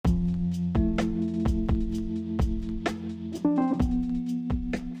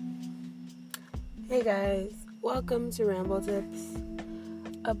guys, welcome to Ramble Tips,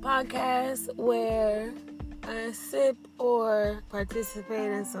 a podcast where I sip or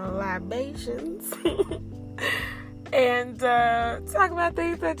participate in some libations and talk about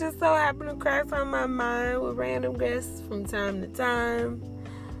things that just so happen to cross on my mind with random guests from time to time,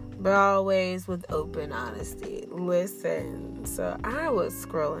 but always with open honesty. Listen, so I was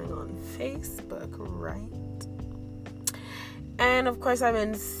scrolling on Facebook, right? And of course I'm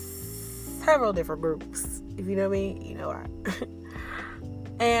in several different groups. If you know me, you know why.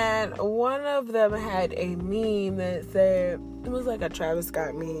 And one of them had a meme that said, it was like a Travis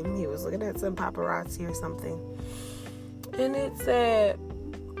Scott meme. He was looking at some paparazzi or something. And it said,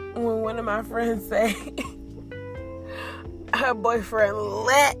 when one of my friends say her boyfriend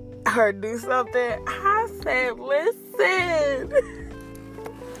let her do something, I said, listen.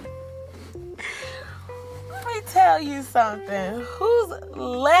 Let me tell you something. Who's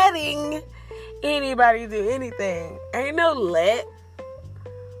letting anybody do anything? Ain't no let.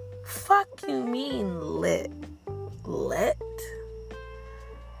 Fuck you mean let? Let?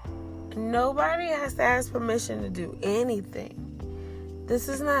 Nobody has to ask permission to do anything. This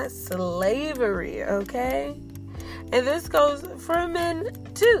is not slavery, okay? And this goes for men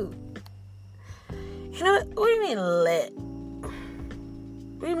too. You know what do you mean let?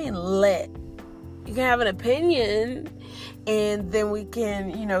 What do you mean let? You can have an opinion and then we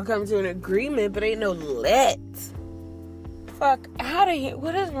can, come to an agreement, but ain't no let. Fuck out of here.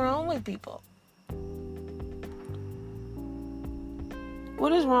 What is wrong with people?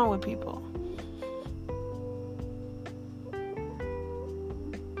 What is wrong with people?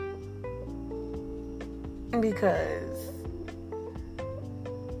 Because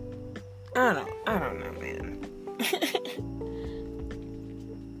I don't know, man.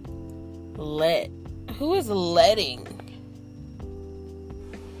 Let. Who is letting?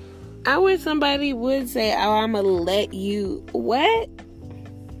 I wish somebody would say, oh, I'm gonna let you. What?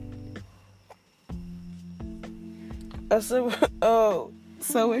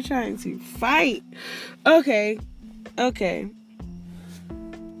 So we're trying to fight. Okay.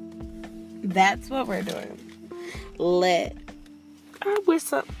 That's what we're doing. Let. I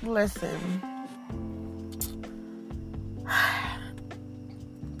wish listen.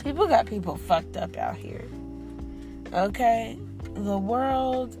 People got people fucked up out here. Okay? The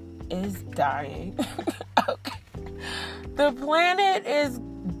world is dying. Okay. The planet is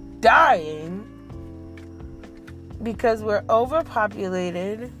dying because we're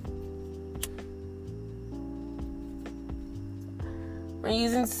overpopulated. We're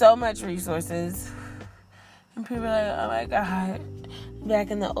using so much resources. And people are like, oh my God.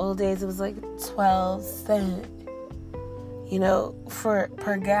 Back in the old days, it was like 12 cents.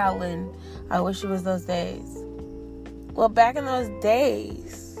 Per gallon. I wish it was those days. Well, back in those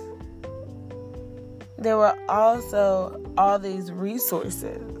days, there were also all these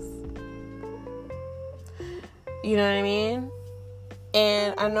resources. You know what I mean?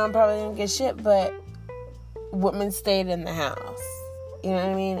 And I know I'm probably going to get shit, but women stayed in the house. You know what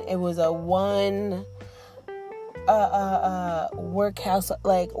I mean? It was a one workhouse.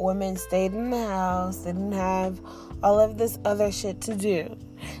 Like, women stayed in the house. They didn't have all of this other shit to do.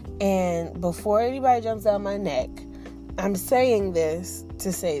 And before anybody jumps down my neck, I'm saying this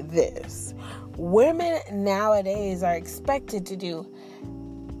to say this. Women nowadays are expected to do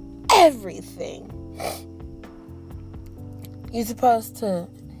everything. You're supposed to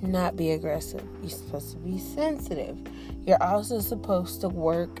not be aggressive. You're supposed to be sensitive. You're also supposed to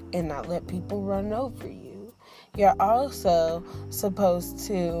work and not let people run over you. You're also supposed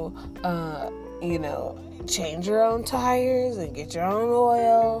to, change your own tires and get your own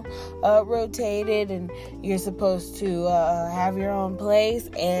oil rotated, and you're supposed to have your own place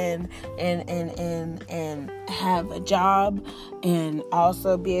and have a job, and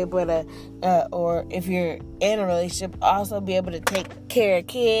also be able to or if you're in a relationship, also be able to take care of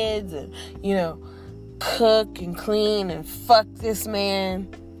kids and cook and clean and fuck this man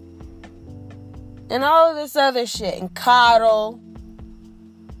and all of this other shit and coddle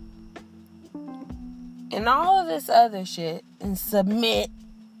and all of this other shit and submit.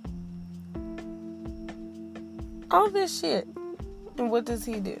 All this shit. And what does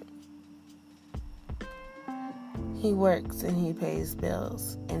he do? He works and he pays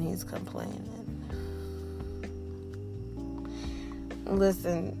bills and he's complaining.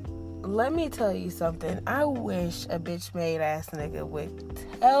 Listen, let me tell you something. I wish a bitch made ass nigga would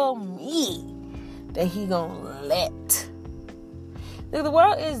tell me that he gonna let. The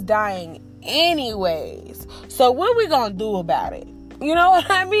world is dying anyways. So what we gonna do about it? You know what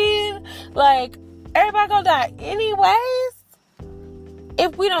I mean? Like, everybody gonna die anyways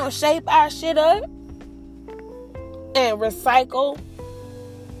if we don't shape our shit up. and recycle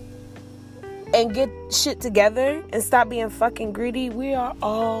and get shit together and stop being fucking greedy, we are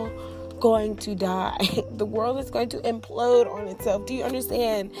all going to die. The world is going to implode on itself. Do you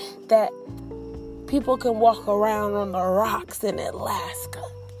understand that people can walk around on the rocks in Alaska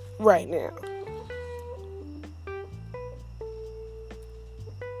right now?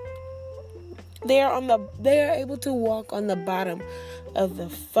 They are able to walk on the bottom of the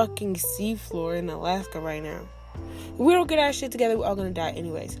fucking seafloor in Alaska right now. If we don't get our shit together, we're all gonna die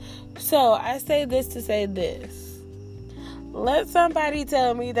anyways. So I say this to say this. Let somebody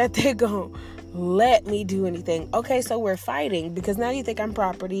tell me that they're gonna let me do anything. Okay, so we're fighting because now you think I'm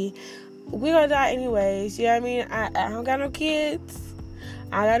property. We're gonna die anyways. You know what I mean? I don't got no kids.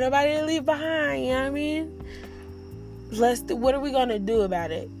 I got nobody to leave behind. You know what I mean? What are we gonna do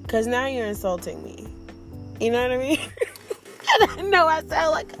about it? Because now you're insulting me. You know what I mean? And I know I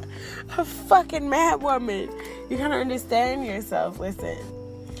sound like a fucking mad woman. You gotta understand yourself. Listen,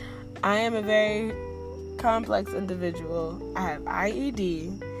 I am a very complex individual. I have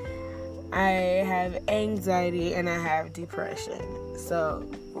IED, I have anxiety, and I have depression. So,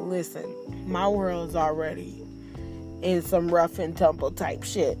 listen, my world's already in some rough and tumble type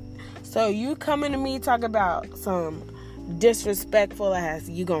shit. So, you coming to me talk about some disrespectful ass,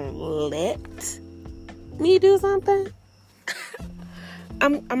 you gonna let me do something?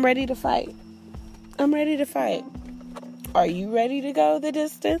 I'm ready to fight. I'm ready to fight. Are you ready to go the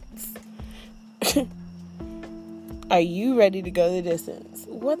distance? Are you ready to go the distance?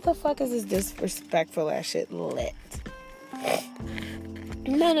 What the fuck is this disrespectful ass shit? Let.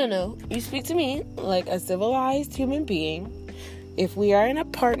 No. You speak to me like a civilized human being. If we are in a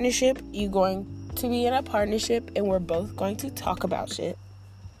partnership, you're going to be in a partnership and we're both going to talk about shit.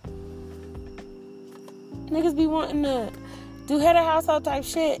 Niggas be wanting to do head of household type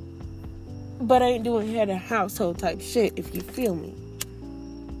shit, but ain't doing head of household type shit, if you feel me.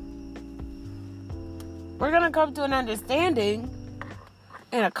 We're gonna come to an understanding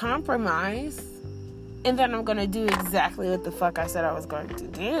and a compromise, and then I'm gonna do exactly what the fuck I said I was going to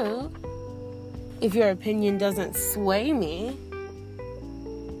do. If your opinion doesn't sway me,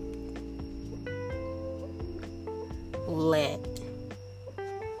 let.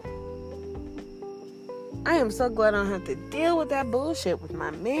 I am so glad I don't have to deal with that bullshit with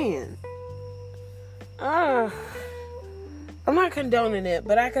my man. I'm not condoning it,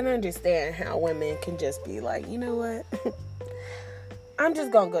 but I can understand how women can just be like, you know what? I'm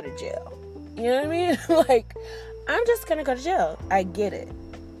just gonna go to jail. You know what I mean? Like, I'm just gonna go to jail. I get it.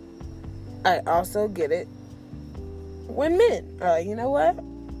 I also get it when men are like, you know what?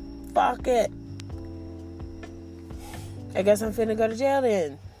 Fuck it. I guess I'm finna go to jail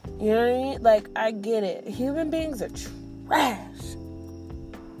then. You know what I mean? Like, I get it. Human beings are trash.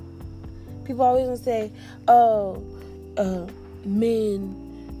 People always gonna say, men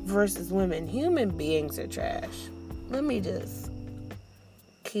versus women. Human beings are trash. Let me just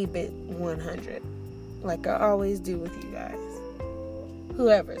keep it 100. Like I always do with you guys.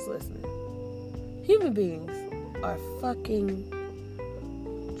 Whoever's listening. Human beings are fucking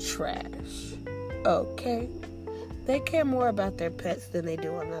trash. Okay? They care more about their pets than they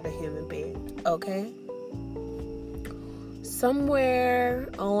do another human being. Okay? Somewhere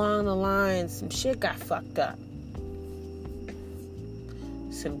along the line, some shit got fucked up.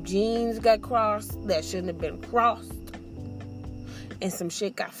 Some genes got crossed that shouldn't have been crossed. And some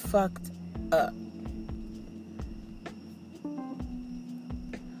shit got fucked up.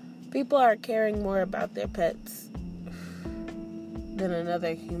 People are caring more about their pets than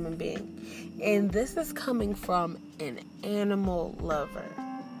another human being. And this is coming from an animal lover.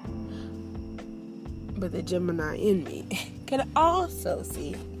 But the Gemini in me can also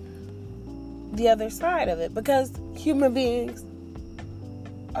see the other side of it. Because human beings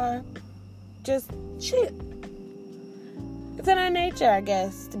are just shit. It's in our nature, I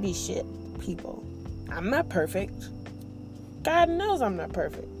guess, to be shit people. I'm not perfect. God knows I'm not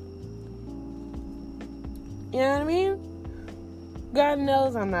perfect. You know what I mean? God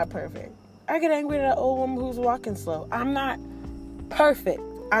knows I'm not perfect. I get angry at an old woman who's walking slow. I'm not perfect.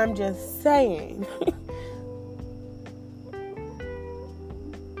 I'm just saying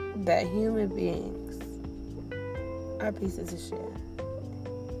that human beings are pieces of shit.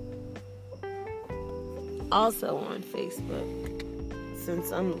 Also on Facebook,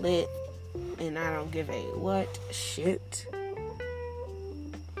 since I'm lit and I don't give a what shit,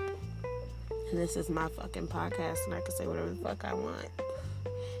 and this is my fucking podcast and I can say whatever the fuck I want.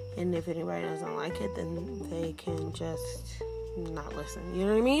 And if anybody doesn't like it, then they can just not listen. You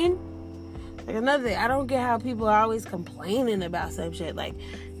know what I mean? Like another thing, I don't get how people are always complaining about some shit. Like,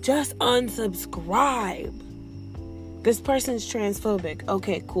 just unsubscribe. This person's transphobic.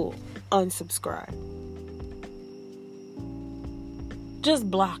 Okay, cool. Unsubscribe.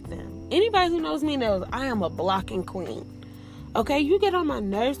 Just block them. Anybody who knows me knows I am a blocking queen. Okay, you get on my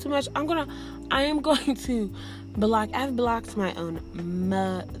nerves too much, I am going to block. I've blocked my own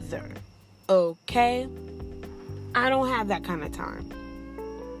mother. Okay? I don't have that kind of time.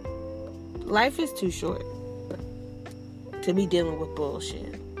 Life is too short to be dealing with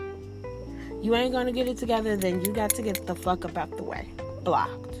bullshit. You ain't gonna get it together, then you got to get the fuck up out the way.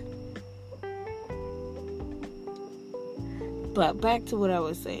 Blocked. But back to what I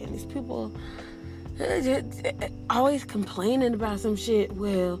was saying. These people always complaining about some shit.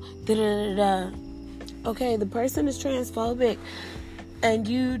 Well, da-da-da-da. Okay, the person is transphobic and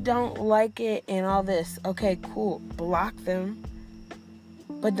you don't like it and all this. Okay, cool. Block them.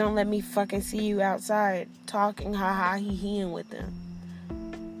 But don't let me fucking see you outside talking ha-ha he-heing with them.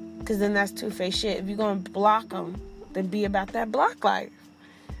 Because then that's two-faced shit. If you're going to block them, then be about that block life.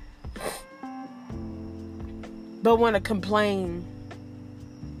 But want to complain,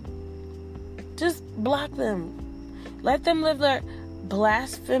 just block them. Let them live their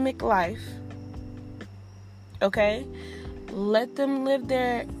blasphemic life. Okay? Let them live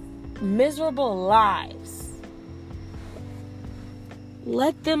their miserable lives.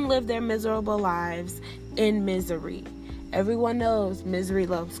 Let them live their miserable lives in misery. Everyone knows misery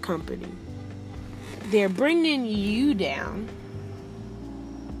loves company. They're bringing you down.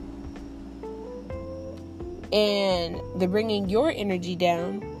 And they're bringing your energy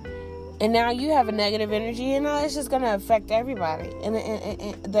down. And now you have a negative energy. And now it's just going to affect everybody and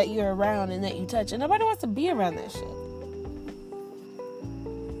that you're around and that you touch. And nobody wants to be around that shit.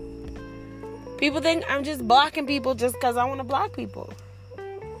 People think I'm just blocking people just because I want to block people.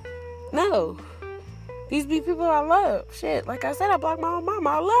 No. These be people I love. Shit. Like I said, I blocked my own mama.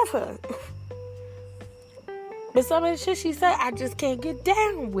 I love her. But some of the shit she said, I just can't get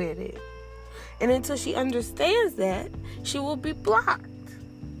down with it. And until she understands that, she will be blocked.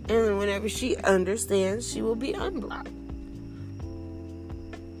 And whenever she understands, she will be unblocked.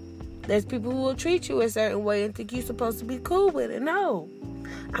 There's people who will treat you a certain way and think you're supposed to be cool with it. No.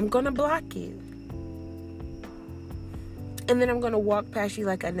 I'm going to block you. And then I'm going to walk past you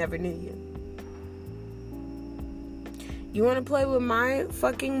like I never knew you. You want to play with my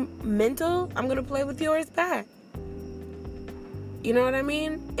fucking mental? I'm going to play with yours back. You know what I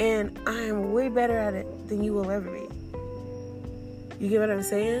mean? And I am way better at it than you will ever be. You get what I'm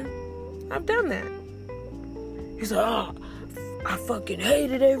saying? I've done that. He's like, oh, I fucking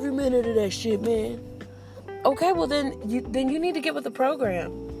hated every minute of that shit, man. Okay, well then you need to get with the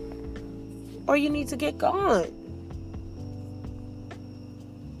program. Or you need to get gone.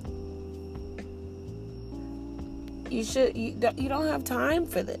 You don't have time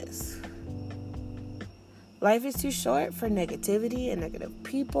for this. Life is too short for negativity and negative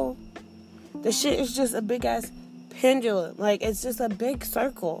people. The shit is just a big ass pendulum. Like, it's just a big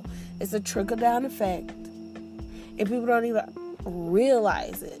circle. It's a trickle down effect. And people don't even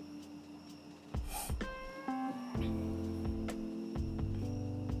realize it.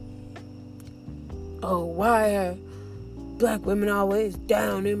 Oh, why are black women always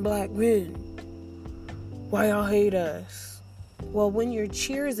down in black men? Why y'all hate us? Well, when you're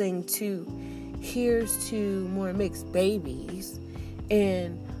cheersing to here's to more mixed babies,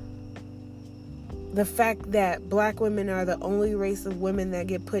 and the fact that black women are the only race of women that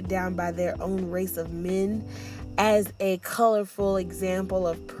get put down by their own race of men as a colorful example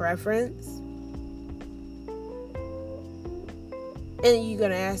of preference, and you're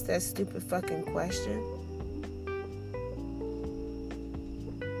gonna ask that stupid fucking question.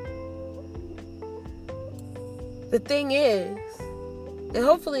 The thing is, and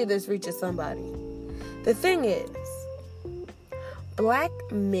hopefully this reaches somebody. The thing is, black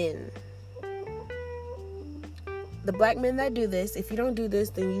men, the black men that do this, if you don't do this,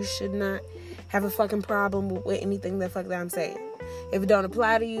 then you should not have a fucking problem with anything the fuck that I'm saying. If it don't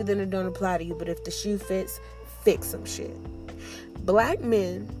apply to you, then it don't apply to you. But if the shoe fits, fix some shit. Black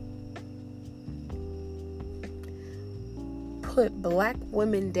men put black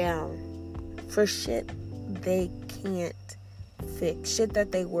women down for shit they can't fix, shit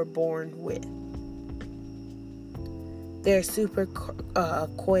that they were born with. Their super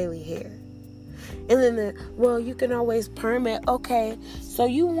coily hair. And then, well, you can always perm it. Okay, so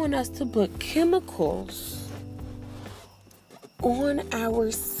you want us to put chemicals on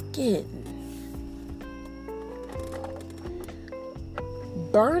our skin,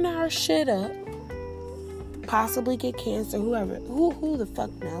 burn our shit up, possibly get cancer, who the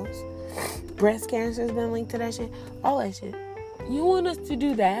fuck knows? Breast cancer has been linked to that shit, all that shit. You want us to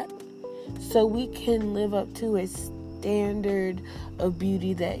do that so we can live up to a standard of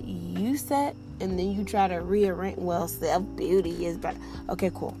beauty that you set, and then you try to rearrange. Well, self-beauty is better.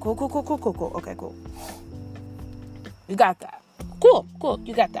 Okay, cool. Okay, cool. You got that. Cool.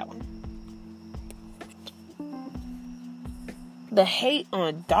 You got that one. The hate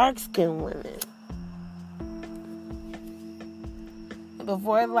on dark-skinned women.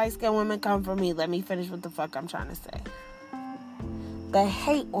 Before light-skinned women come for me, let me finish what the fuck I'm trying to say. The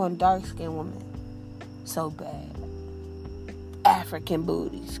hate on dark-skinned women. So bad. African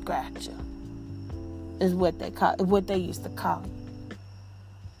booty scratcher is what they used to call it.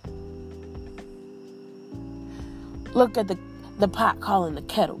 Look at the pot calling the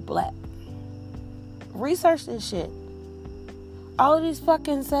kettle black. Research this shit. All of these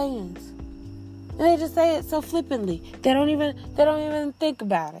fucking sayings. And they just say it so flippantly. They don't even think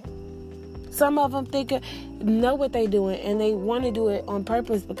about it. Some of them know what they're doing, and they want to do it on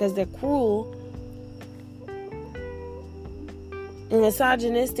purpose because they're cruel and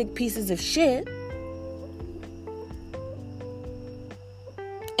misogynistic pieces of shit.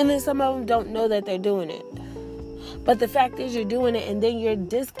 And then some of them don't know that they're doing it. But the fact is, you're doing it, and then you're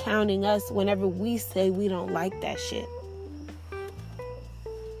discounting us whenever we say we don't like that shit.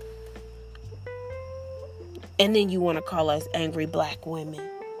 And then you want to call us angry black women.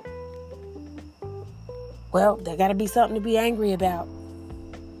 Well, there got to be something to be angry about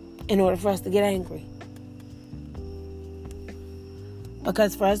in order for us to get angry.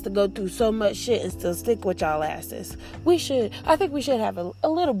 Because for us to go through so much shit and still stick with y'all asses, I think we should have a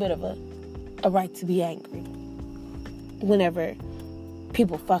little bit of a right to be angry whenever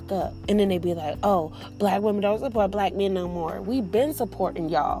people fuck up. And then they be like, oh, black women don't support black men no more. We've been supporting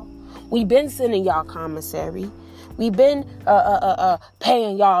y'all. We've been sending y'all commissary. We've been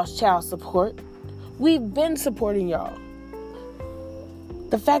paying y'all's child support. We've been supporting y'all.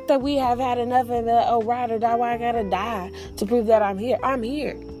 The fact that we have had enough of the, oh, ride or die, why I gotta die to prove that I'm here. I'm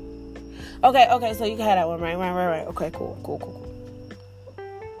here. Okay, so you can have that one, right. Okay, cool.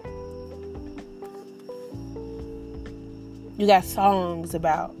 You got songs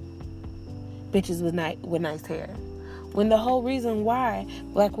about bitches with nice hair. When the whole reason why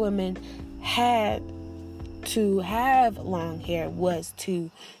black women had to have long hair was to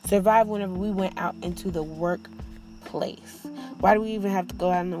survive whenever we went out into the workplace. Why do we even have to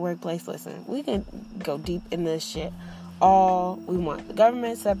go out in the workplace? Listen, we can go deep in this shit all we want. The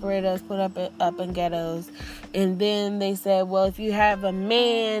government separated us, put up in ghettos, and then they said, well, if you have a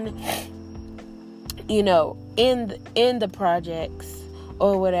man, in the projects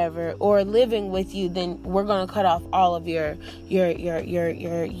or whatever, or living with you, then we're gonna cut off all of your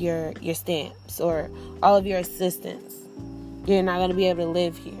stamps or all of your assistance. You're not gonna be able to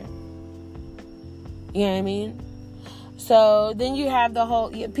live here. You know what I mean? So then you have the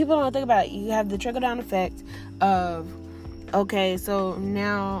whole, people don't think about it. You have the trickle down effect of, okay, so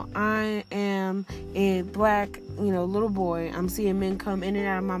now I am a black, little boy. I'm seeing men come in and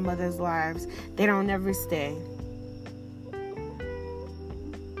out of my mother's lives. They don't never stay.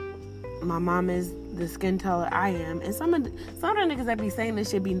 My mom is the skin color I am. And some of the niggas that be saying this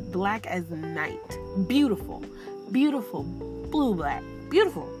shit be black as night. Beautiful, blue black,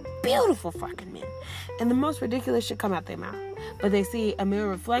 beautiful fucking men. And the most ridiculous shit come out their mouth. But they see a mirror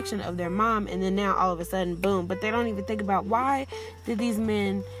reflection of their mom, and then now all of a sudden, boom. But they don't even think about, why did these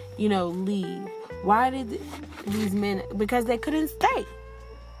men, leave? Why did these men? Because they couldn't stay.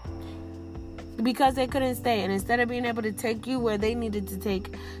 And instead of being able to take you where they needed to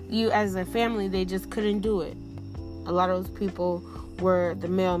take you as a family, they just couldn't do it. A lot of those people were the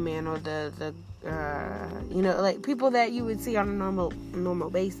mailman or the like people that you would see on a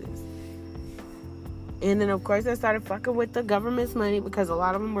normal basis. And then, of course, they started fucking with the government's money because a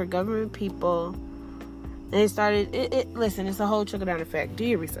lot of them were government people. And they started, listen, it's a whole trickle-down effect. Do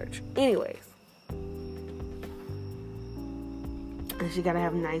your research. Anyways. And she gotta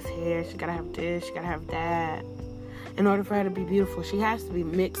have nice hair. She gotta have this. She gotta have that. In order for her to be beautiful, she has to be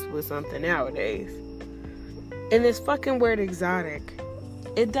mixed with something nowadays. And this fucking word exotic,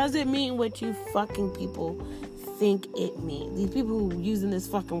 it doesn't mean what you fucking people think it means. These people who using this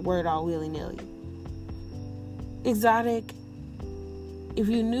fucking word all willy-nilly. Exotic, if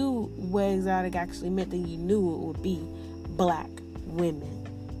you knew what exotic actually meant, then you knew it would be black women.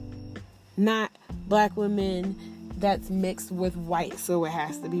 Not black women that's mixed with white, so it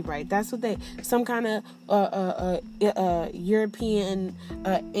has to be right. That's what some kind of European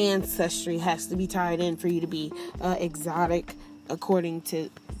ancestry has to be tied in for you to be exotic according to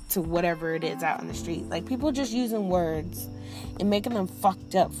whatever it is out in the street. Like, people just using words and making them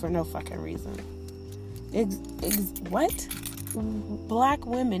fucked up for no fucking reason. What? Black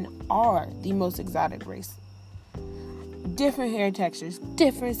women are the most exotic race. different hair textures,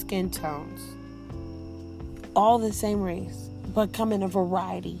 different skin tones, all the same race, but come in a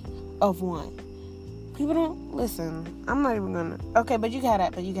variety of one. People don't listen. I'm not even gonna. Okay, but you can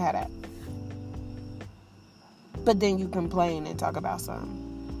have that. But then you complain and talk about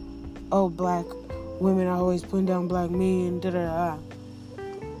something. Oh, black women are always putting down black men. Da da da.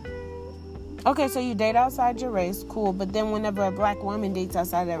 Okay, so you date outside your race, cool. But then whenever a black woman dates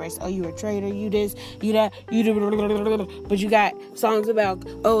outside that race, oh, you a traitor, you this, you that, you do. But you got songs about,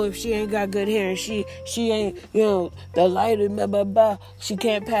 oh, if she ain't got good hair, she ain't, the light and blah blah blah, she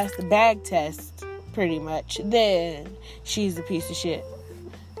can't pass the bag test, pretty much. Then she's a piece of shit.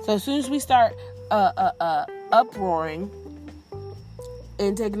 So as soon as we start uproaring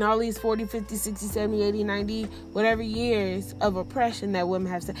and taking all these 40, 50, 60, 70, 80, 90, whatever years of oppression that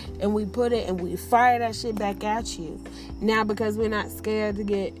women have said, and we put it and we fire that shit back at you. Now, because we're not scared to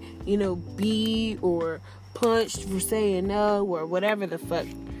get, beat or punched for saying no or whatever the fuck,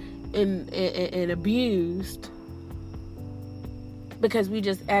 and abused, because we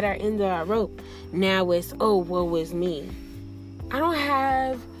just at our end of our rope. Now it's, oh, woe is me. I don't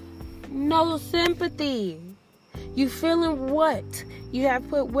have no sympathy. You feeling what you have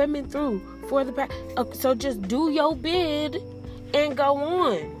put women through for the past. So just do your bid and go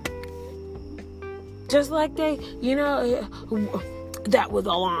on. Just like they, that was a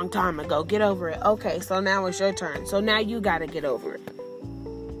long time ago. Get over it. Okay, so now it's your turn. So now you got to get over it.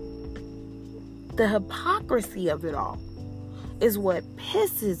 The hypocrisy of it all is what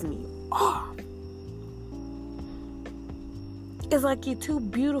pisses me off. It's like you're too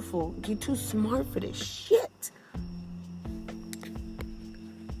beautiful. You're too smart for this shit.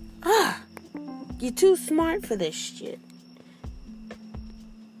 You're too smart for this shit.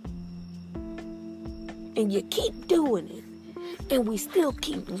 And you keep doing it. And we still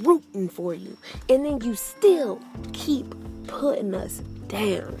keep rooting for you. And then you still keep putting us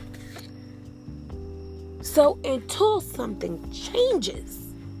down. So until something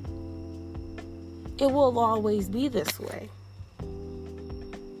changes, it will always be this way.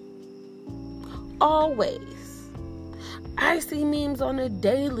 Always. I see memes on a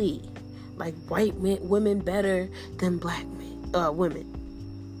daily, like white women better than black women.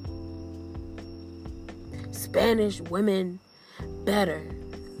 Spanish women better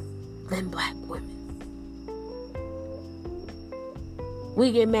than black women.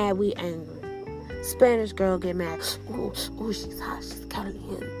 We get mad, we angry. Spanish girl get mad. Ooh, she's hot, she's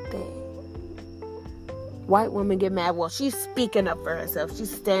caliente. White woman get mad. Well, she's speaking up for herself.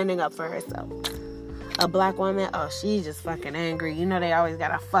 She's standing up for herself. A black woman, oh, she's just fucking angry. They always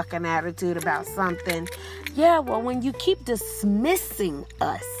got a fucking attitude about something. Yeah, well, when you keep dismissing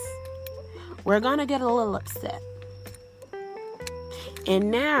us, we're gonna get a little upset. And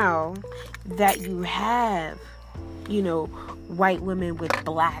now that you have, white women with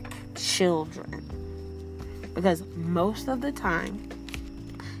black children, because most of the time,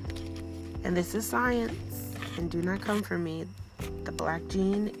 and this is science, and do not come for me, the black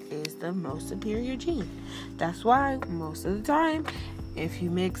gene is the most superior gene. That's why most of the time, if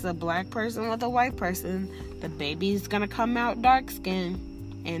you mix a black person with a white person, the baby's gonna come out dark skinned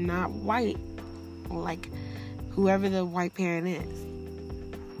and not white, like whoever the white parent is.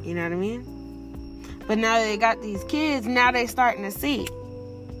 You know what I mean? But now they got these kids, now they starting to see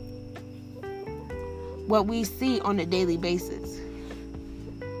what we see on a daily basis.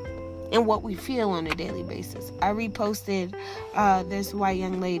 And what we feel on a daily basis. I reposted this white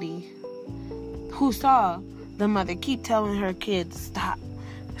young lady who saw the mother keep telling her kids, stop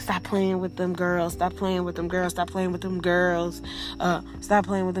playing with them girls, stop playing with them girls, stop playing with them girls, stop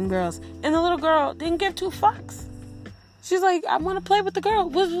playing with them girls. And the little girl didn't give two fucks. She's like, I want to play with the girl.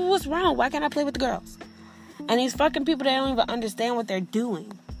 What's wrong? Why can't I play with the girls? And these fucking people, they don't even understand what they're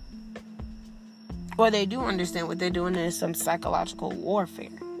doing. Or they do understand what they're doing, and it's some psychological warfare.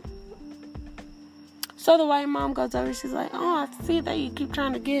 So the white mom goes over, she's like, oh, I see that you keep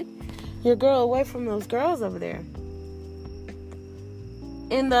trying to get your girl away from those girls over there.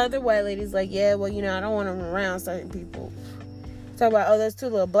 And the other white lady's like, yeah, well, I don't want them around certain people. Talk about, oh, those two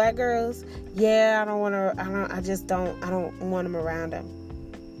little black girls. Yeah, I don't want them around them.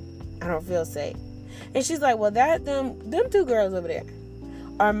 I don't feel safe. And she's like, well, them two girls over there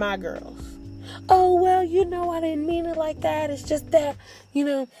are my girls. Oh, well, I didn't mean it like that. It's just that, we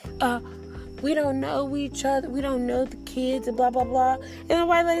don't know each other. We don't know the kids and blah, blah, blah. And the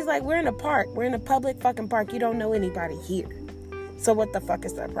white lady's like, we're in a park. We're in a public fucking park. You don't know anybody here. So what the fuck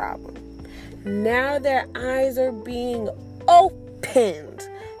is their problem? Now their eyes are being opened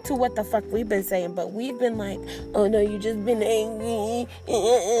to what the fuck we've been saying. But we've been like, oh, no, you just been angry.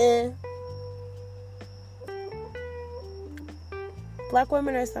 Black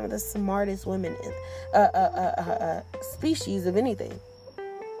women are some of the smartest women in species of anything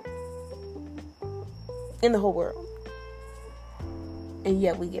in the whole world. And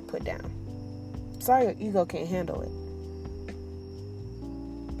yet we get put down. Sorry, your ego can't handle it.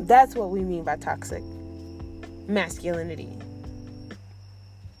 That's what we mean by toxic masculinity.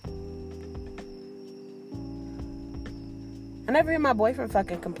 I never hear my boyfriend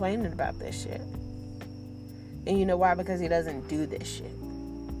fucking complaining about this shit. And you know why? Because he doesn't do this shit.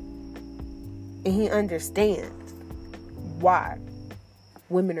 And he understands why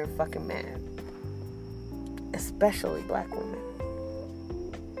women are fucking mad. Especially black women.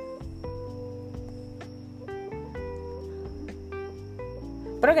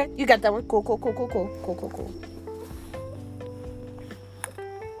 But okay, you got that one. Cool.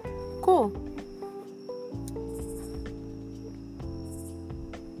 Cool.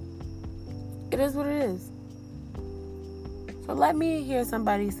 It is what it is. So let me hear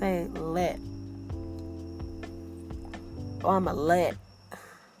somebody say let. Or I'm a let.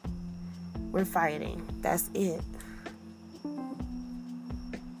 We're fighting. That's it.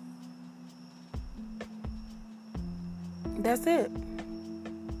 That's it.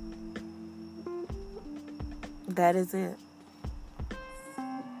 That is it.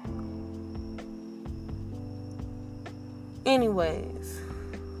 Anyways.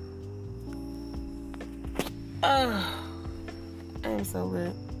 I am so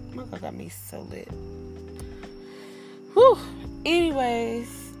lit. My God got me so lit. Whew.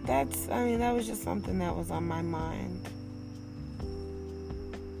 Anyways, that was just something that was on my mind.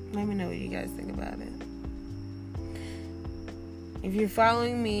 Let me know what you guys think about it. If you're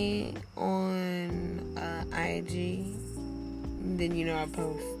following me on IG, then you know I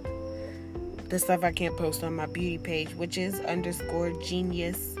post the stuff I can't post on my beauty page, which is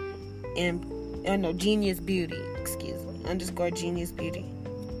 _genius Genius Beauty, excuse me, _Genius Beauty.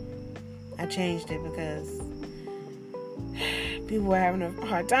 I changed it because people were having a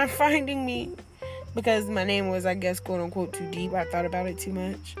hard time finding me because my name was, I guess, quote unquote, too deep. I thought about it too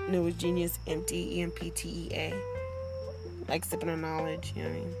much, and it was Genius, EMPTEA, like sipping on knowledge, you know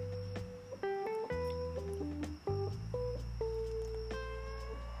what I mean?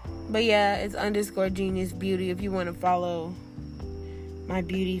 But yeah, it's _Genius Beauty if you want to follow my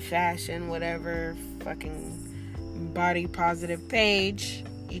beauty, fashion, whatever, fucking body positive page.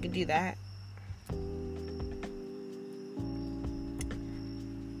 You can do that.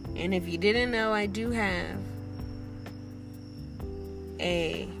 And if you didn't know, I do have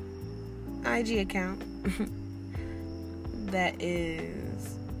a IG account that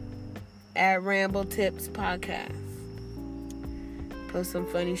is at Ramble Tips Podcast. Post some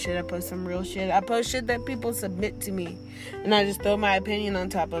funny shit. I post some real shit. I post shit that people submit to me, and I just throw my opinion on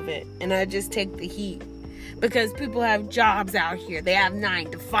top of it, and I just take the heat because people have jobs out here. They have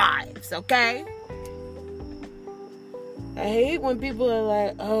 9 to 5s, okay? I hate when people are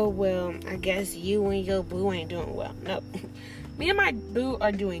like, oh, well, I guess you and your boo ain't doing well. No. Me and my boo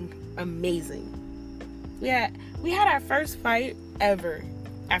are doing amazing. We had our first fight ever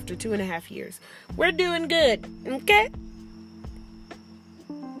after 2.5 years. We're doing good, okay?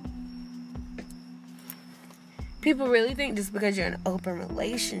 People really think just because you're in an open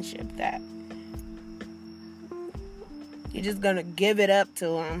relationship that you're just gonna give it up to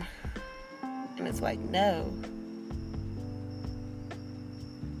them. And it's like, no.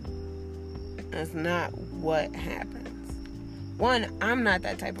 That's not what happens. One, I'm not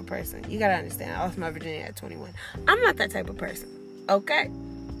that type of person. You gotta understand, I lost my virginity at 21. I'm not that type of person, okay?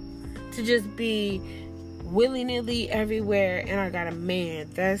 To just be willy-nilly everywhere and I got a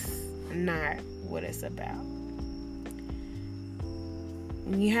man. That's not what it's about.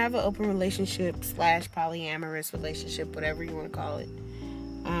 When you have an open relationship / polyamorous relationship, whatever you want to call it,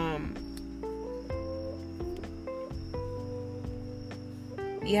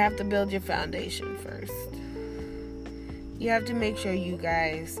 you have to build your foundation first. You have to make sure you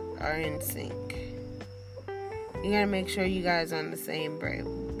guys are in sync. You gotta make sure you guys are on the same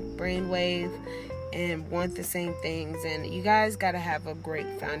brainwave and want the same things, and you guys gotta have a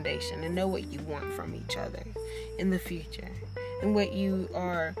great foundation and know what you want from each other in the future and what you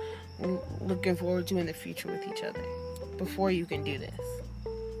are looking forward to in the future with each other before you can do this.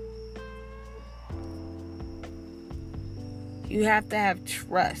 You have to have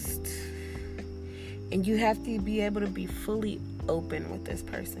trust, and you have to be able to be fully open with this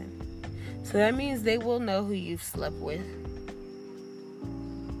person. So that means they will know who you've slept with.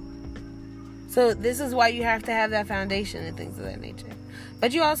 So this is why you have to have that foundation and things of that nature.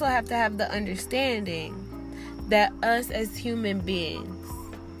 But you also have to have the understanding that us as human beings,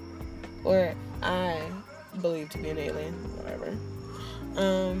 or I believe to be an alien, whatever,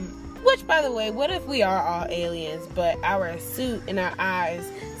 Which, by the way, what if we are all aliens, but our suit and our eyes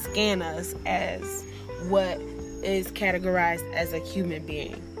scan us as what is categorized as a human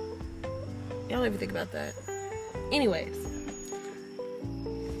being? Y'all ever think about that? Anyways,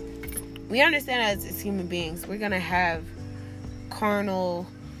 we understand as human beings, we're going to have carnal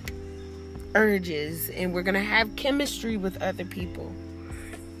urges, and we're going to have chemistry with other people.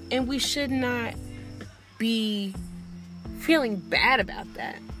 And we should not be feeling bad about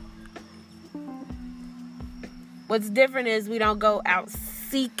that. What's different is we don't go out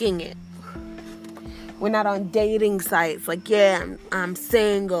seeking it. We're not on dating sites like, yeah, I'm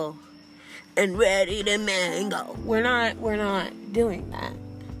single and ready to mingle. We're not doing that.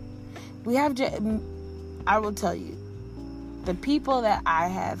 We have to, I will tell you, the people that I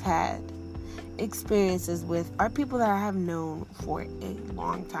have had experiences with are people that I have known for a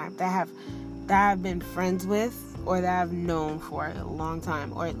long time, that I've been friends with, or that I've known for a long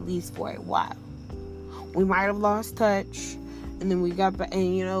time, or at least for a while. We might have lost touch, and then we got back,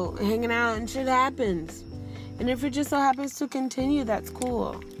 and hanging out and shit happens. And if it just so happens to continue, that's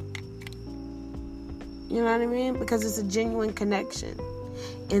cool. You know what I mean? Because it's a genuine connection.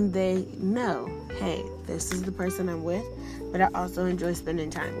 And they know, hey, this is the person I'm with, but I also enjoy spending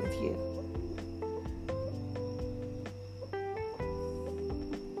time with you.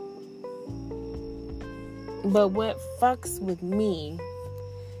 But what fucks with me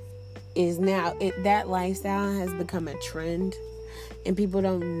is now that lifestyle has become a trend, and people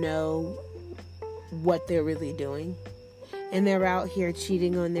don't know what they're really doing, and they're out here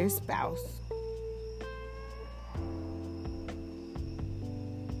cheating on their spouse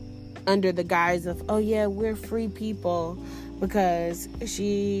under the guise of, oh yeah, we're free people, because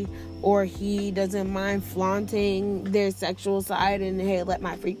she or he doesn't mind flaunting their sexual side, and hey, let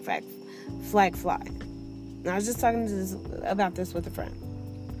my freak flag fly. And I was just talking about this with a friend.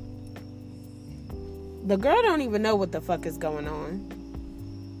 The girl don't even know what the fuck is going on,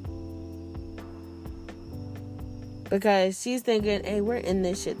 because she's thinking, hey, we're in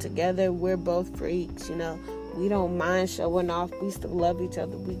this shit together. We're both freaks, We don't mind showing off. We still love each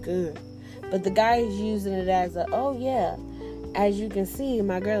other. We good. But the guy is using it as oh yeah, as you can see,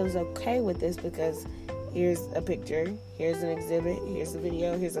 my girl is okay with this because here's a picture, here's an exhibit, here's a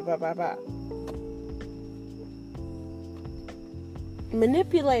video, here's a blah, blah, blah.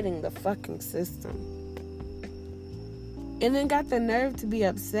 Manipulating the fucking system. And then got the nerve to be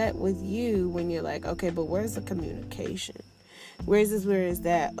upset with you when you're like, okay, but where's the communication? Where's this? Where is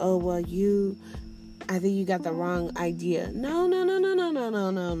that? Oh, well, I think you got the wrong idea. No.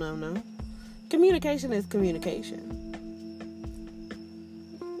 Communication is communication.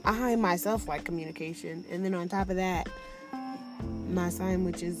 I myself like communication. And then on top of that, my sign,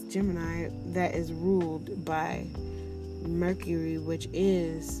 which is Gemini, that is ruled by Mercury, which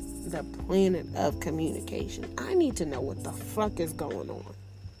is the planet of communication. I need to know what the fuck is going on.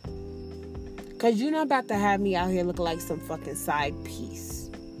 Because you're not about to have me out here looking like some fucking side piece.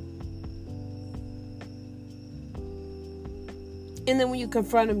 And then when you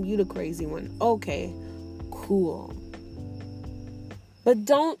confront him, you the crazy one. Okay, cool. But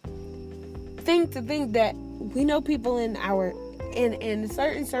don't think that we know people in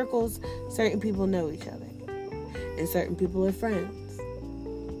certain circles, certain people know each other. And certain people are friends.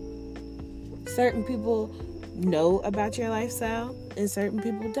 Certain people know about your lifestyle, and certain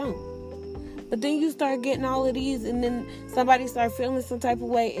people don't. But then you start getting all of these, and then somebody start feeling some type of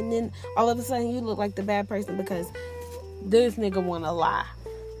way, and then all of a sudden you look like the bad person because this nigga wanna lie.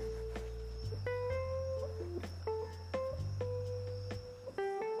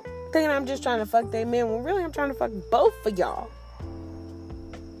 Thinking I'm just trying to fuck that man, when really I'm trying to fuck both of y'all.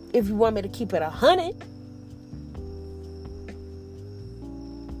 If you want me to keep it 100.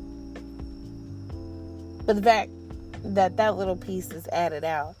 But the fact that little piece is added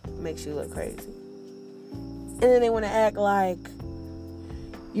out makes you look crazy. And then they want to act like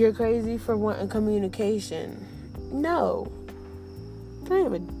you're crazy for wanting communication. No.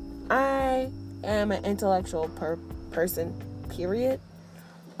 I am an intellectual person, period.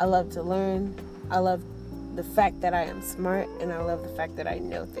 I love to learn. I love the fact that I am smart, and I love the fact that I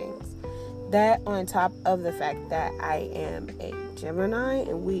know things. That on top of the fact that I am a Gemini,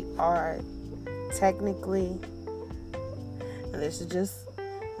 and we are technically, and this is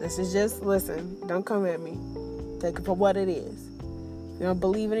just, listen, don't come at me. Take it for what it is. If you don't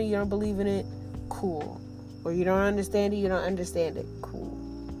believe in it, you don't believe in it, cool. Or you don't understand it, you don't understand it, cool.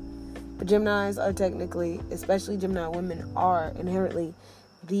 But Geminis are technically, especially Gemini women, are inherently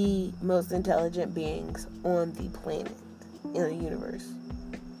the most intelligent beings on the planet, in the universe.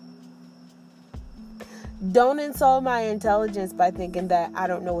 Don't insult my intelligence by thinking that I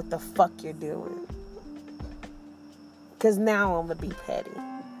don't know what the fuck you're doing. Because now I'm going to be petty.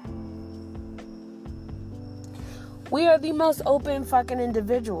 We are the most open fucking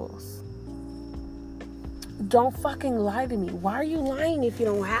individuals. Don't fucking lie to me. Why are you lying if you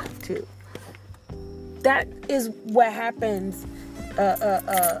don't have to? That is what happens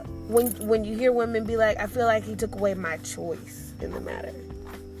when you hear women be like, I feel like he took away my choice in the matter.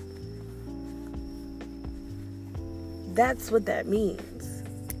 That's what that means.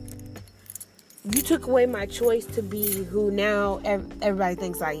 You took away my choice to be who now everybody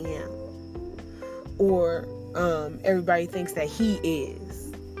thinks I am. Or everybody thinks that he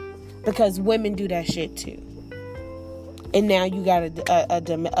is. Because women do that shit too. And now you got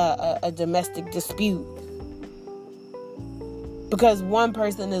a domestic dispute. Because one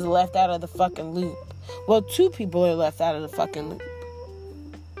person is left out of the fucking loop. Well, two people are left out of the fucking loop.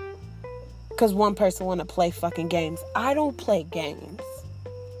 Because one person want to play fucking games. I don't play games.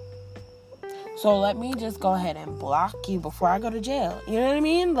 So let me just go ahead and block you before I go to jail. You know what I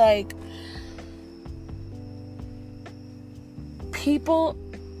mean? Like, people,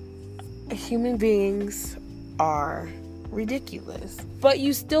 human beings are ridiculous. But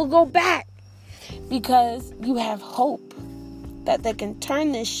you still go back. Because you have hope that they can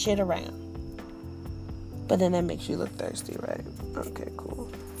turn this shit around. But then that makes you look thirsty, right? Okay, cool.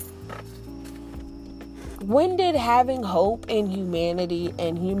 When did having hope in humanity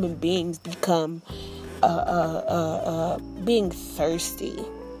and human beings become being thirsty?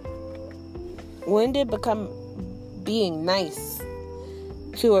 When did become being nice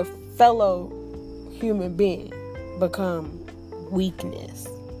to a fellow human being become weakness?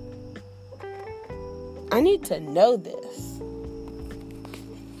 I need to know this.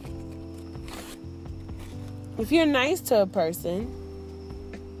 If you're nice to a person,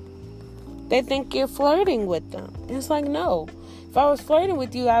 they think you're flirting with them. It's like, no. If I was flirting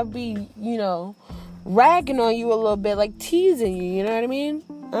with you, I'd be, ragging on you a little bit, like teasing you, you know what I mean?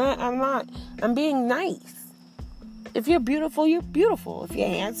 I'm not. I'm being nice. If you're beautiful, you're beautiful. If you're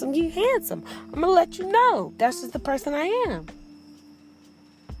handsome, you're handsome. I'm going to let you know. That's just the person I am.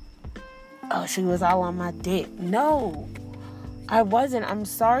 Oh, she was all on my dick. No, I wasn't. I'm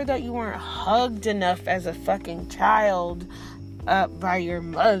sorry that you weren't hugged enough as a fucking child by your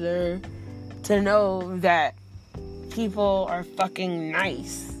mother to know that people are fucking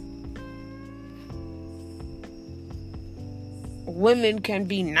nice. Women can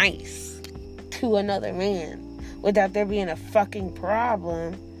be nice to another man without there being a fucking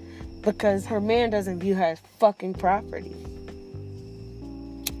problem because her man doesn't view her as fucking property.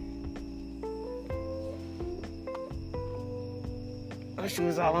 Oh, she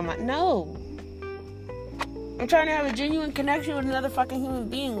was all on my... No. I'm trying to have a genuine connection with another fucking human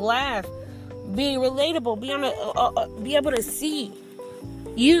being. Laugh. Being relatable, be able to see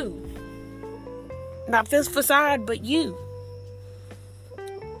you, not this facade, but you.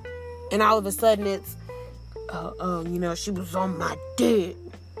 And all of a sudden, it's, she was on my dick.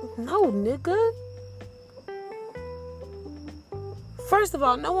 No, nigga. First of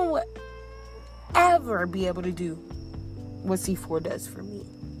all, no one would ever be able to do what C4 does for me.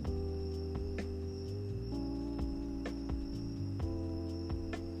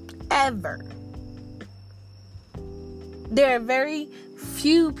 Ever. There are very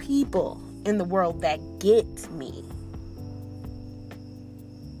few people in the world that get me.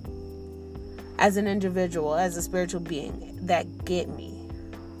 As an individual, as a spiritual being, that get me.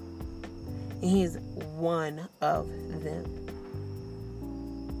 And he's one of them.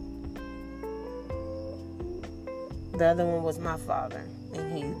 The other one was my father,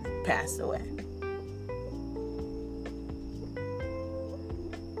 and he passed away.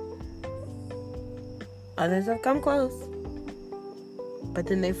 Others have come close, but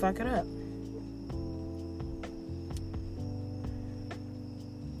then they fuck it up.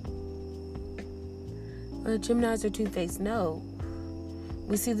 Well, Geminis are two-faced. No.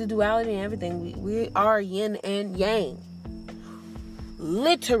 We see the duality in everything. We are yin and yang.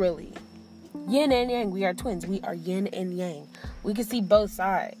 Literally. Yin and yang. We are twins. We are yin and yang. We can see both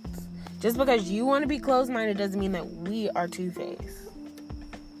sides. Just because you want to be closed-minded doesn't mean that we are two-faced.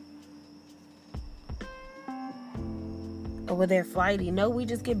 Or they're flighty. No, we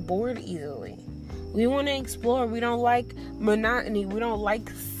just get bored easily. We want to explore. We don't like monotony. We don't like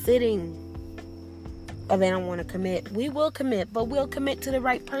sitting. Or they don't want to commit. We will commit, but we'll commit to the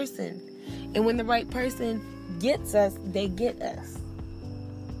right person. And when the right person gets us, they get us.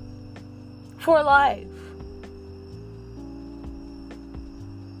 For life.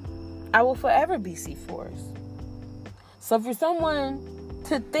 I will forever be C4s. So for someone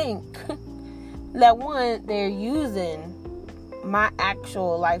to think that one, they're using my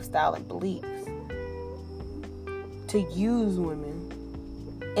actual lifestyle and beliefs to use women.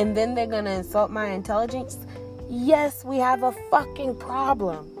 And then they're going to insult my intelligence. Yes, we have a fucking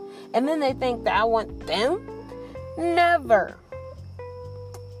problem. And then they think that I want them? Never.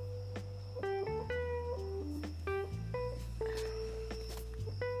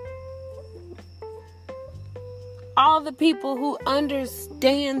 All the people who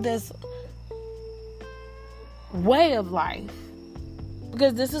understand this way of life,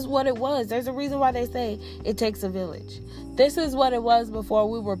 because this is what it was. There's a reason why they say it takes a village. This is what it was before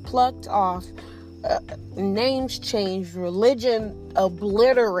we were plucked off, names changed, religion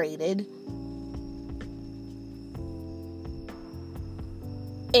obliterated,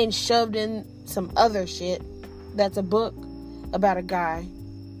 and shoved in some other shit. That's a book about a guy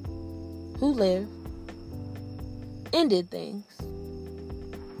who lived and did things.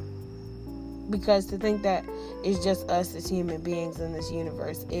 Because to think that it's just us as human beings in this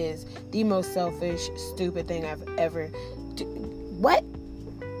universe is the most selfish, stupid thing I've ever... What?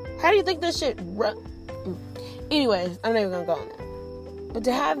 How do you think this shit run? Anyways, I'm not even gonna go on that. But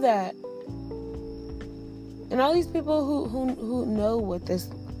to have that, and all these people who know what this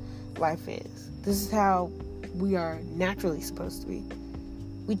life is, this is how we are naturally supposed to be.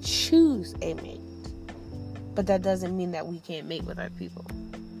 We choose a mate. But that doesn't mean that we can't mate with other people.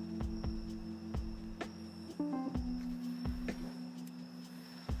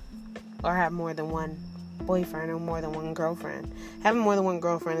 Or have more than one boyfriend or more than one girlfriend. Having more than one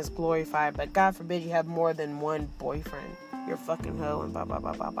girlfriend is glorified, but God forbid you have more than one boyfriend. You're a fucking hoe and blah, blah,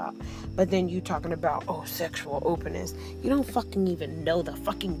 blah, blah, blah. But then you talking about, sexual openness. You don't fucking even know the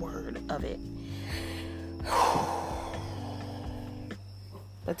fucking word of it.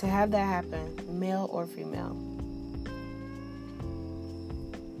 But to have that happen, male or female,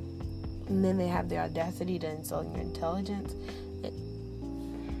 and then they have the audacity to insult your intelligence.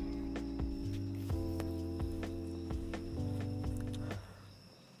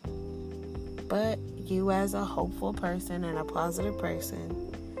 But you, as a hopeful person and a positive person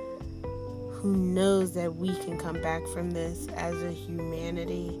who knows that we can come back from this as a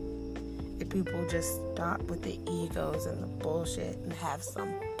humanity, if people just stop with the egos and the bullshit and have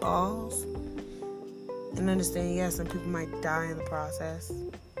some balls and understand, yes, some people might die in the process.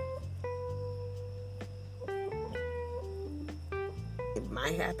 It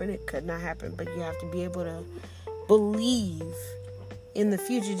might happen, it could not happen, but you have to be able to believe in the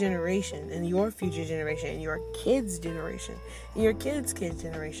future generation, in your future generation, in your kids' generation, in your kids' kids'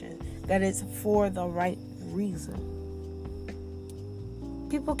 generation, that it's for the right reason.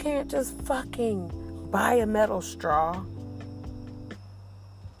 People can't just fucking buy a metal straw,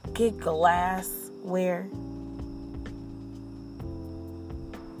 get glassware,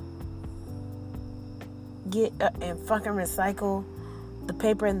 get and fucking recycle the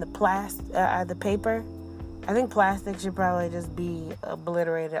paper and the paper. I think plastic should probably just be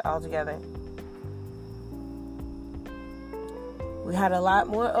obliterated altogether. We had a lot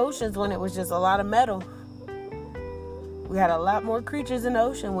more oceans when it was just a lot of metal. We had a lot more creatures in the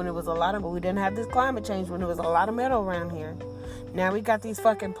ocean when it was a lot of... But we didn't have this climate change when it was a lot of metal around here. Now we got these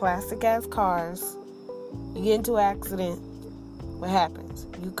fucking plastic-ass cars. You get into an accident. What happens?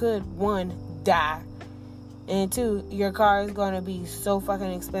 You could, 1, die. And 2, your car is going to be so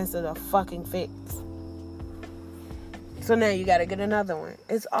fucking expensive to fucking fix. So now you gotta get another one.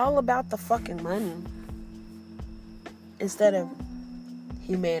 It's all about the fucking money instead of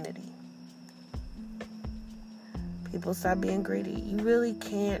humanity. People stop being greedy. You really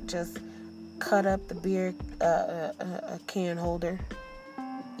can't just cut up the beer can holder.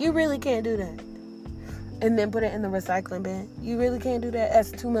 You really can't do that. And then put it in the recycling bin. You really can't do that.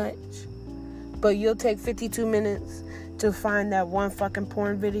 That's too much. But you'll take 52 minutes to find that one fucking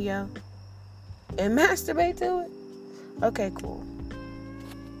porn video and masturbate to it? Okay, cool.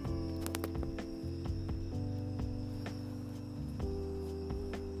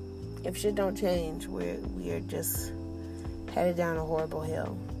 If shit don't change, we are just headed down a horrible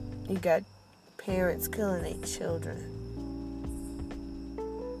hill. You got parents killing their children.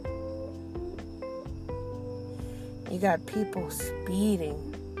 You got people speeding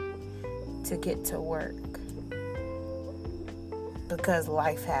to get to work because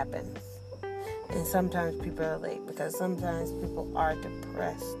life happens. And sometimes people are late because sometimes people are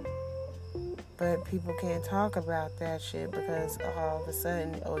depressed. But people can't talk about that shit because all of a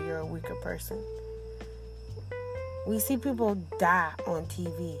sudden, you're a weaker person. We see people die on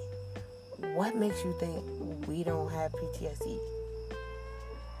TV. What makes you think we don't have PTSD?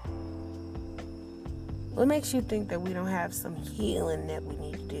 What makes you think that we don't have some healing that we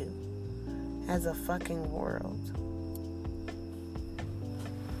need to do? as a fucking world.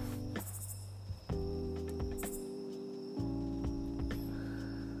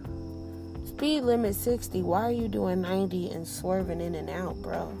 Speed limit 60. Why are you doing 90 and swerving in and out,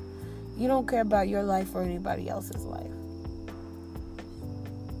 bro? You don't care about your life or anybody else's life.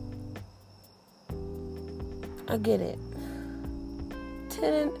 I get it.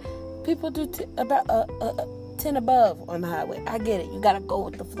 10 people do about 10 above on the highway. I get it. You gotta go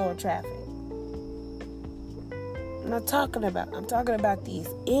with the flow of traffic. I'm talking about these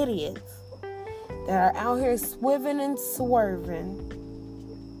idiots that are out here swerving and swerving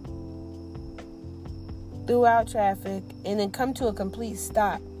throughout traffic and then come to a complete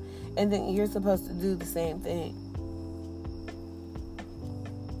stop, and then you're supposed to do the same thing.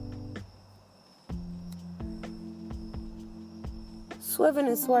 Swerving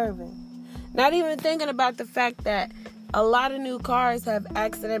and swerving. Not even thinking about the fact that a lot of new cars have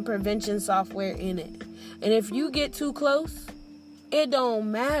accident prevention software in it. And if you get too close, it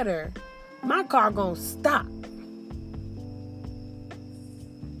don't matter. My car gonna stop.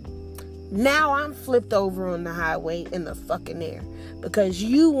 Now I'm flipped over on the highway in the fucking air because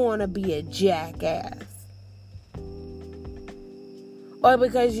you want to be a jackass. Or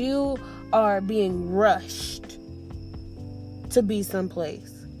because you are being rushed to be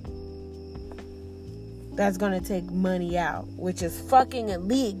someplace that's going to take money out, which is fucking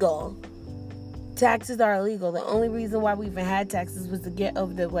illegal. Taxes are illegal. The only reason why we even had taxes was to get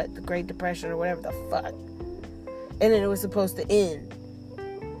over the Great Depression or whatever the fuck. And then it was supposed to end.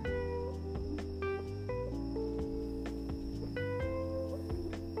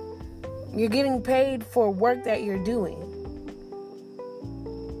 You're getting paid for work that you're doing.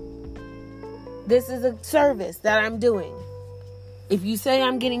 This is a service that I'm doing. If you say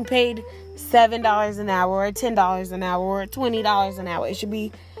I'm getting paid $7 an hour or $10 an hour or $20 an hour,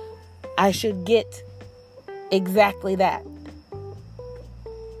 I should get exactly that.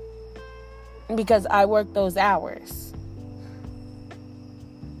 Because I work those hours.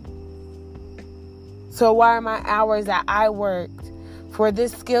 So why are my hours that I worked for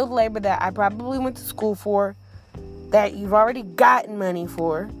this skilled labor that I probably went to school for, that you've already gotten money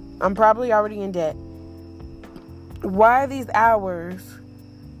for, I'm probably already in debt. Why are these hours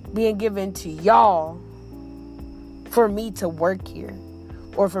being given to y'all for me to work here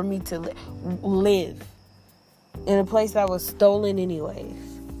or for me to live in a place that was stolen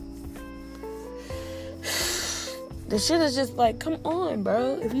anyways? The shit is just like, come on,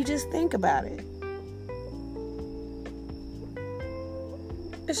 bro. If you just think about it.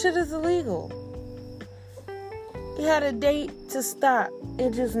 This shit is illegal. You had a date to stop.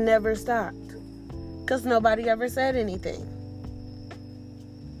 It just never stopped. Because nobody ever said anything.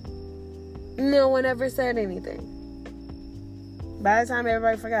 No one ever said anything. By the time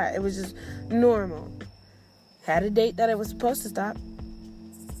everybody forgot, it was just normal. Had a date that it was supposed to stop.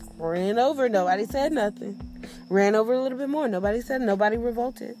 Ran over, nobody said nothing. Ran over a little bit more, nobody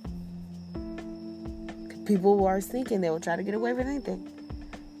revolted. People who are sneaking, they will try to get away with anything.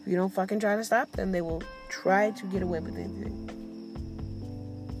 If you don't fucking try to stop them, they will try to get away with anything.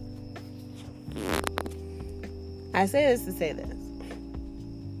 I say this to say this.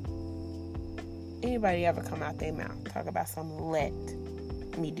 Anybody ever come out their mouth, talk about let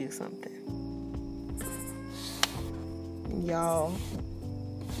me do something. Y'all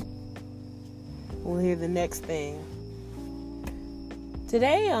will hear the next thing.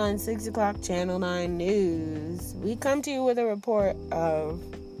 Today on 6 o'clock Channel 9 News, we come to you with a report of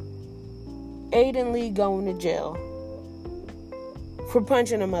Aiden Lee going to jail for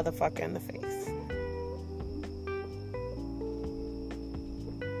punching a motherfucker in the face.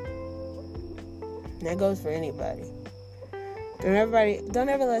 And that goes for anybody. Don't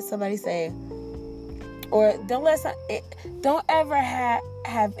ever let somebody say, or don't ever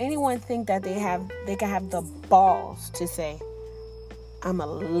have anyone think that they can have the balls to say, I'ma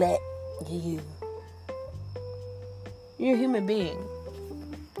let you. You're a human being.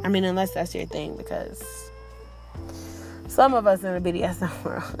 I mean, unless that's your thing, because some of us in the BDSM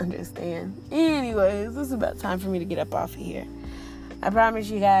world understand. Anyways, this is about time for me to get up off of here. I promise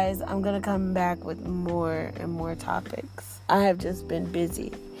you guys, I'm going to come back with more and more topics. I have just been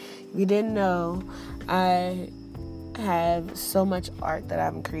busy. If you didn't know, I have so much art that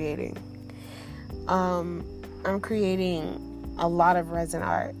I'm creating. I'm creating a lot of resin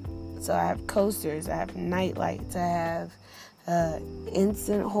art. So I have coasters, I have night lights, I have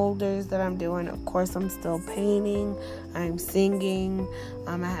instant holders that I'm doing. Of course, I'm still painting. I'm singing.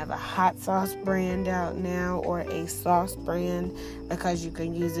 I have a hot sauce brand out now, or a sauce brand, because you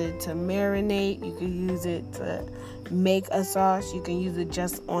can use it to marinate. You can use it to make a sauce. You can use it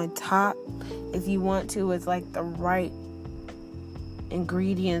just on top if you want to. It's like the right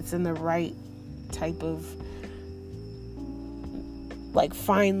ingredients and the right type of, like,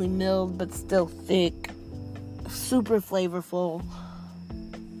 finely milled but still thick, super flavorful,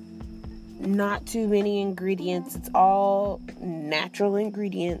 not too many ingredients. It's all natural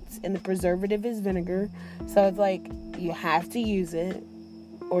ingredients, and the preservative is vinegar. So it's like you have to use it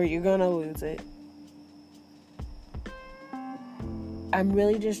or you're gonna lose it. I'm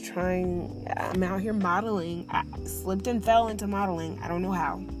really just trying. I'm out here modeling. I slipped and fell into modeling. I don't know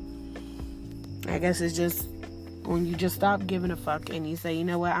how. I guess it's just when you just stop giving a fuck and you say, you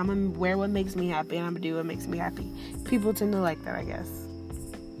know what, I'm going to wear what makes me happy and I'm going to do what makes me happy. People tend to like that, I guess.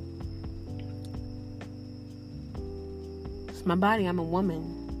 It's my body. I'm a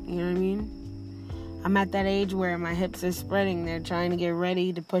woman. You know what I mean? I'm at that age where my hips are spreading. They're trying to get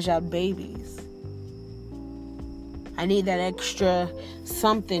ready to push out babies. I need that extra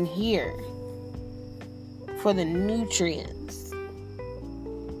something here for the nutrients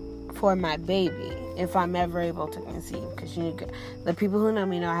for my baby, if I'm ever able to conceive. Because the people who know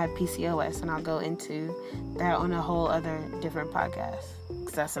me know I have PCOS, and I'll go into that on a whole other different podcast,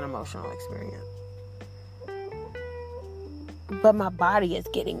 because that's an emotional experience. But my body is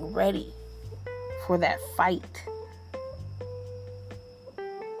getting ready for that fight.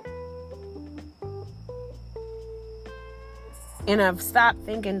 And I've stopped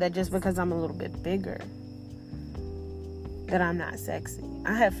thinking that just because I'm a little bit bigger, that I'm not sexy.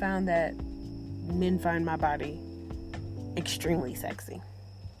 I have found that men find my body extremely sexy.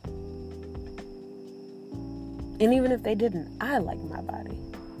 And even if they didn't, I like my body.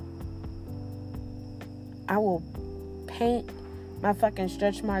 I will paint my fucking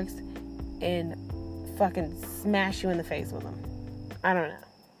stretch marks and fucking smash you in the face with them. I don't know.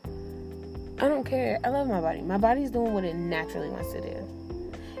 I don't care. I love my body. My body's doing what it naturally wants to do.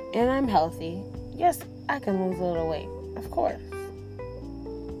 And I'm healthy. Yes, I can lose a little weight. Of course.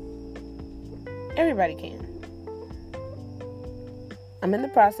 Everybody can. I'm in the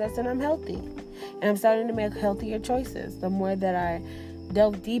process and I'm healthy. And I'm starting to make healthier choices. The more that I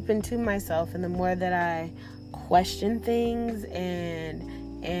delve deep into myself and the more that I question things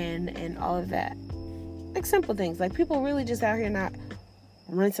and all of that. Like simple things. Like people really just out here not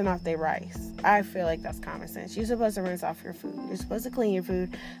rinsing off their rice. I feel like that's common sense. You're supposed to rinse off your food. You're supposed to clean your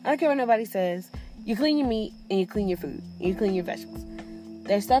food. I don't care what nobody says. You clean your meat and you clean your food. And you clean your vegetables.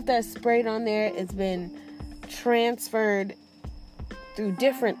 There's stuff that's sprayed on there. It's been transferred through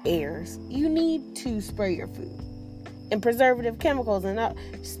different airs. You need to spray your food. And preservative chemicals and all.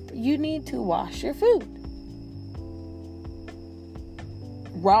 You need to wash your food.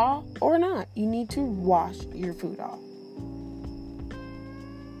 Raw or not, you need to wash your food off.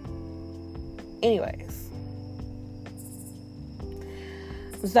 Anyways,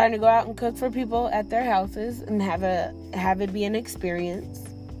 I'm starting to go out and cook for people at their houses and have it be an experience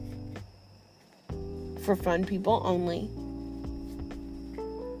for fun people only.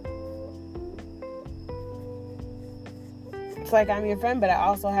 It's like I'm your friend, but I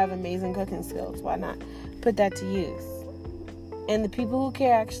also have amazing cooking skills. Why not put that to use? And the people who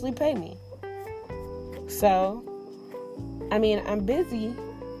care actually pay me. So, I mean, I'm busy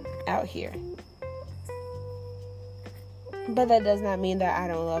out here. But that does not mean that I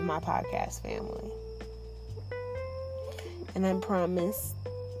don't love my podcast family. And I promise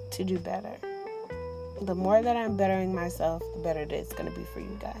to do better. The more that I'm bettering myself, the better it's going to be for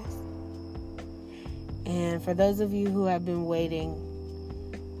you guys. And for those of you who have been waiting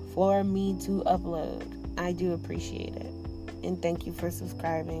for me to upload, I do appreciate it. And thank you for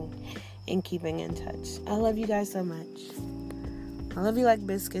subscribing and keeping in touch. I love you guys so much. I love you like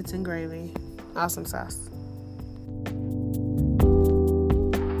biscuits and gravy. Awesome sauce.